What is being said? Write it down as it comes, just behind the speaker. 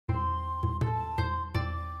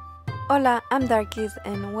Hola, I'm Darkis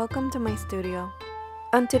and welcome to my studio.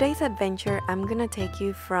 On today's adventure, I'm gonna take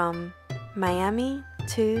you from Miami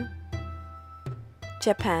to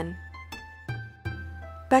Japan.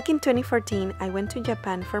 Back in 2014, I went to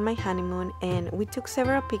Japan for my honeymoon and we took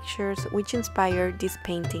several pictures which inspired this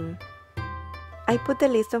painting. I put the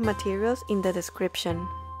list of materials in the description.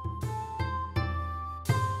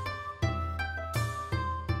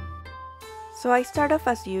 So I start off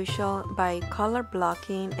as usual by color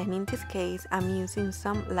blocking, and in this case I'm using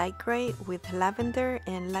some light gray with lavender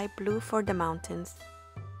and light blue for the mountains.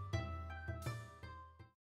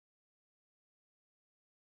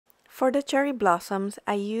 For the cherry blossoms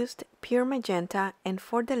I used pure magenta, and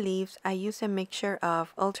for the leaves I used a mixture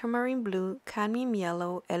of ultramarine blue, cadmium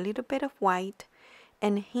yellow, a little bit of white,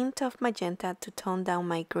 and a hint of magenta to tone down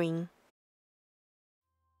my green.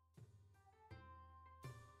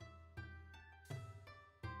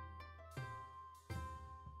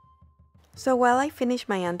 So while I finish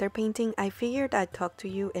my underpainting, I figured I'd talk to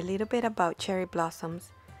you a little bit about cherry blossoms.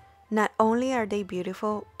 Not only are they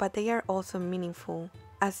beautiful, but they are also meaningful,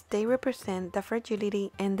 as they represent the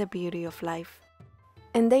fragility and the beauty of life.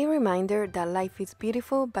 And they reminder that life is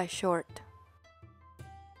beautiful but short.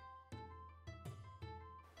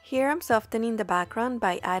 Here I'm softening the background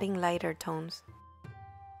by adding lighter tones.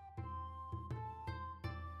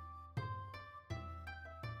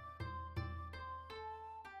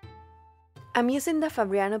 I'm using the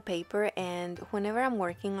Fabriano paper, and whenever I'm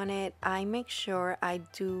working on it, I make sure I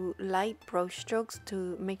do light brush strokes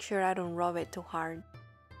to make sure I don't rub it too hard.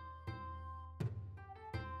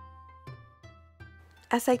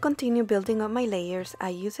 As I continue building up my layers, I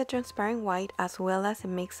use a transparent white as well as a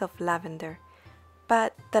mix of lavender.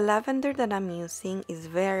 But the lavender that I'm using is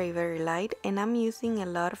very light, and I'm using a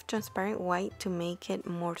lot of transparent white to make it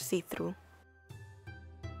more see-through.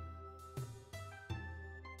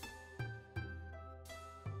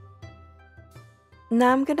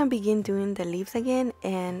 Now I'm gonna begin doing the leaves again,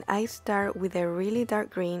 and I start with a really dark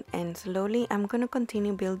green, and slowly I'm gonna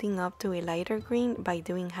continue building up to a lighter green by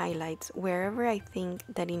doing highlights wherever I think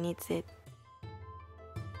that it needs it.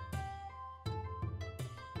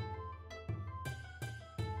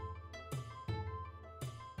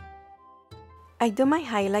 I do my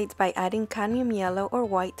highlights by adding cadmium yellow or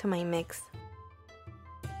white to my mix.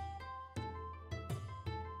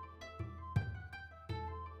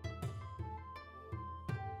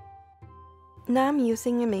 Now I'm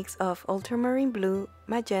using a mix of ultramarine blue,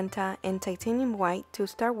 magenta, and titanium white to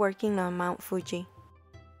start working on Mount Fuji.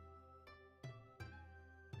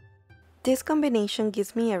 This combination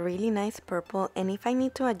gives me a really nice purple, and if I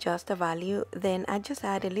need to adjust the value, then I just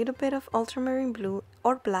add a little bit of ultramarine blue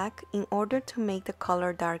or black in order to make the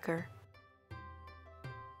color darker.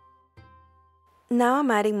 Now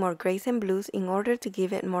I'm adding more grays and blues in order to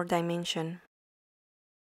give it more dimension.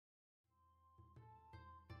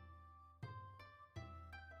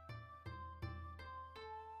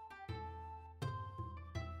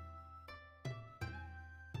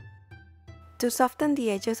 To soften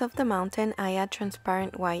the edges of the mountain, I add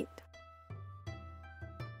transparent white.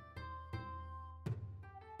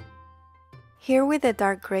 Here with the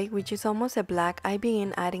dark gray, which is almost a black, I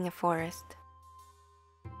begin adding a forest.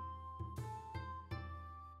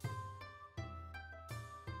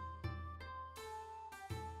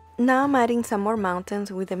 Now I'm adding some more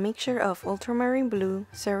mountains with a mixture of ultramarine blue,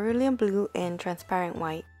 cerulean blue, and transparent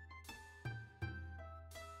white.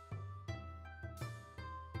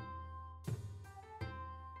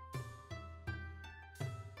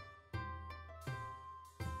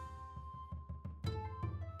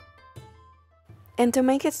 And to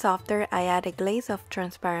make it softer, I add a glaze of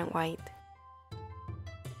transparent white.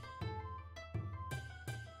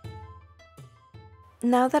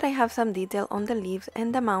 Now that I have some detail on the leaves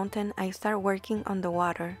and the mountain, I start working on the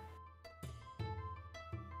water.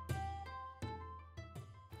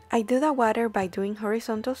 I do the water by doing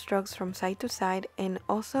horizontal strokes from side to side, and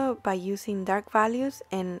also by using dark values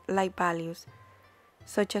and light values,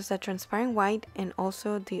 such as the transparent white and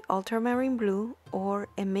also the ultramarine blue, or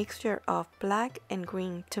a mixture of black and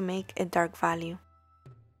green to make a dark value.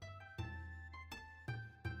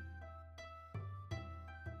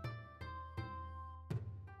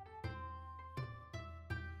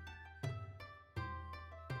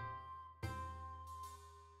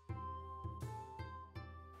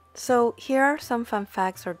 So here are some fun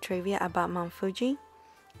facts or trivia about Mount Fuji.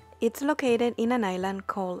 It's located in an island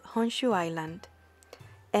called Honshu Island,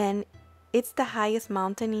 and it's the highest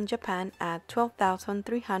mountain in Japan at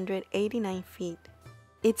 12,389 feet.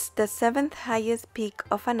 It's the 7th highest peak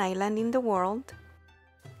of an island in the world,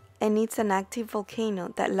 and it's an active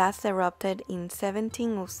volcano that last erupted in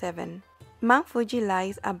 1707. Mount Fuji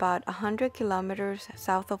lies about 100 kilometers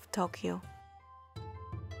south of Tokyo.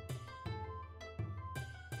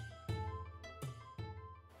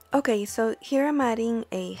 Okay, so here I'm adding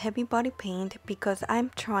a heavy body paint because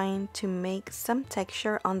I'm trying to make some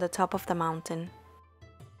texture on the top of the mountain.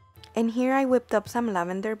 And here I whipped up some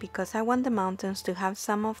lavender because I want the mountains to have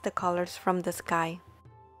some of the colors from the sky.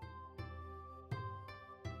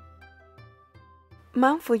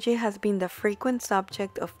 Mount Fuji has been the frequent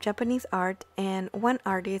subject of Japanese art, and one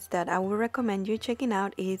artist that I would recommend you checking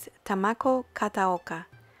out is Tamako Kataoka.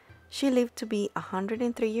 She lived to be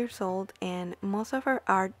 103 years old, and most of her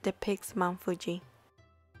art depicts Mount Fuji.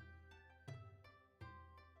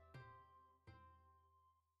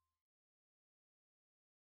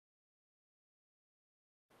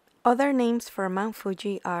 Other names for Mount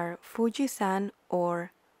Fuji are Fuji-san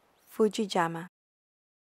or Fujiyama.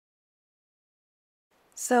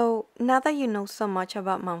 So, now that you know so much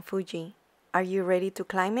about Mount Fuji, are you ready to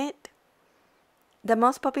climb it? The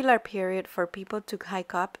most popular period for people to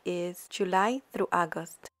hike up is July through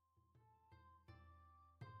August.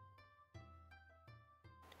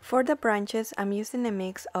 For the branches, I'm using a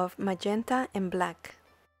mix of magenta and black.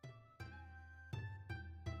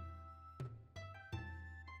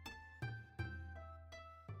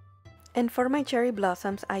 And for my cherry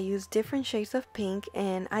blossoms, I use different shades of pink,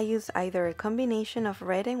 and I use either a combination of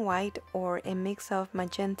red and white or a mix of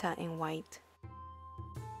magenta and white.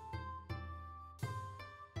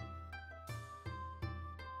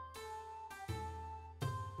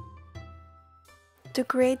 To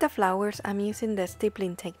create the flowers, I'm using the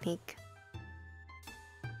stippling technique.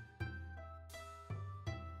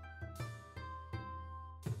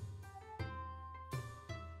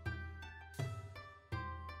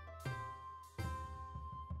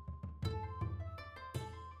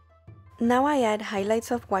 Now I add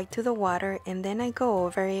highlights of white to the water, and then I go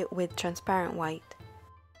over it with transparent white.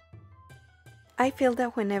 I feel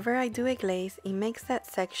that whenever I do a glaze, it makes that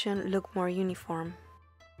section look more uniform.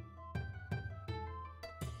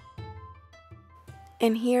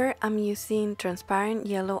 And here I'm using transparent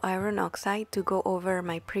yellow iron oxide to go over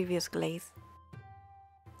my previous glaze.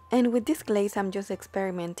 And with this glaze I'm just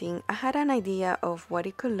experimenting. I had an idea of what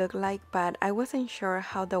it could look like, but I wasn't sure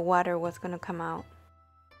how the water was gonna come out.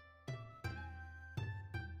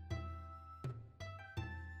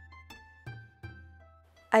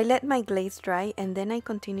 I let my glaze dry, and then I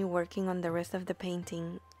continue working on the rest of the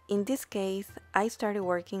painting. In this case, I started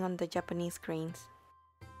working on the Japanese cranes.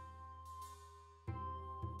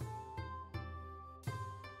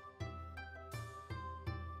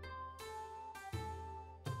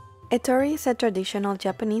 A torii is a traditional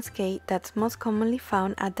Japanese gate that's most commonly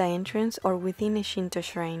found at the entrance or within a Shinto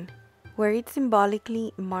shrine, where it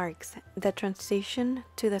symbolically marks the transition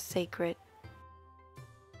to the sacred.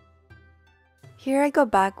 Here I go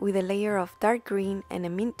back with a layer of dark green and a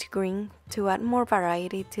mint green to add more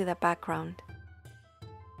variety to the background.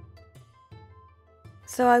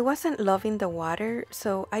 So I wasn't loving the water,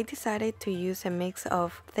 so I decided to use a mix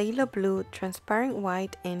of phthalo blue, transparent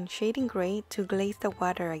white, and shading gray to glaze the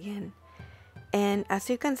water again. And as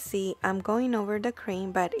you can see, I'm going over the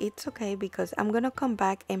crane, but it's okay because I'm gonna come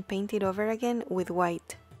back and paint it over again with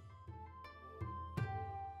white.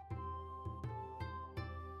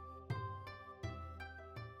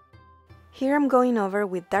 Here I'm going over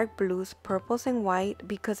with dark blues, purples, and white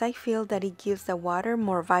because I feel that it gives the water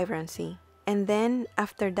more vibrancy. And then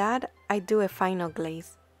after that, I do a final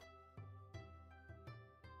glaze.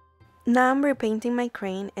 Now I'm repainting my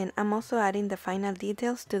crane, and I'm also adding the final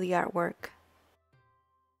details to the artwork.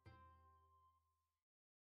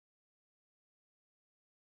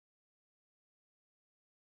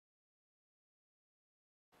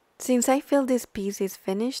 Since I feel this piece is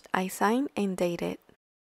finished, I sign and date it.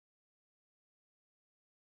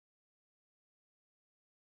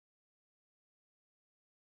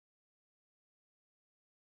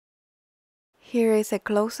 Here is a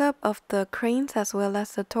close-up of the cranes as well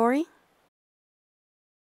as the torii.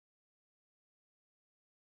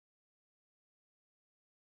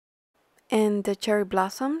 And the cherry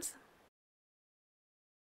blossoms.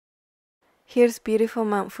 Here's beautiful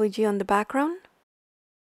Mount Fuji on the background.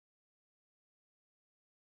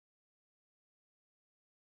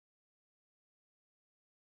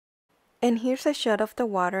 And here's a shot of the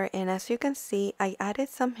water, and as you can see, I added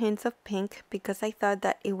some hints of pink because I thought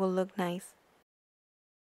that it will look nice.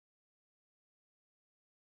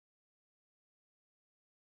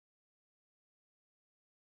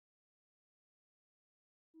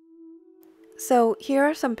 So here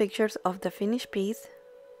are some pictures of the finished piece.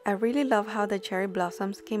 I really love how the cherry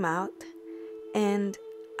blossoms came out, and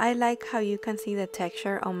I like how you can see the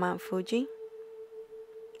texture on Mount Fuji.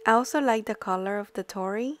 I also like the color of the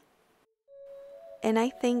Torii, and I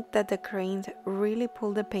think that the cranes really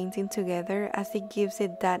pull the painting together as it gives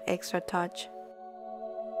it that extra touch.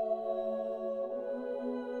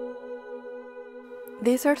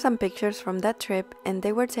 These are some pictures from that trip, and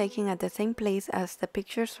they were taken at the same place as the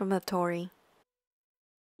pictures from the Torii.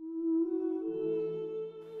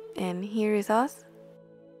 And here is us.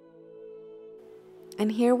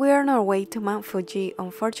 And here we are on our way to Mount Fuji.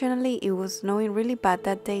 Unfortunately, it was snowing really bad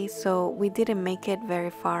that day, so we didn't make it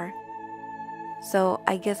very far. So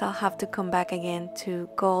I guess I'll have to come back again to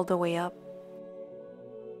go all the way up.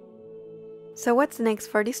 So what's next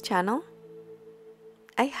for this channel?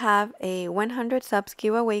 I have a 100 subs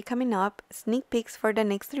giveaway coming up, sneak peeks for the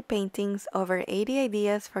next 3 paintings, over 80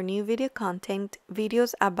 ideas for new video content,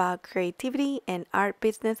 videos about creativity and art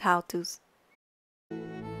business how-tos.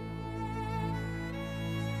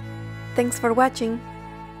 Thanks for watching!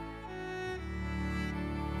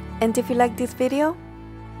 And if you like this video,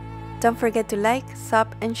 don't forget to like,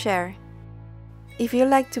 sub and share. If you'd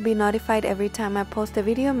like to be notified every time I post a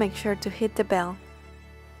video, make sure to hit the bell.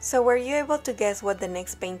 So were you able to guess what the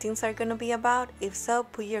next paintings are going to be about? If so,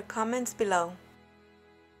 put your comments below.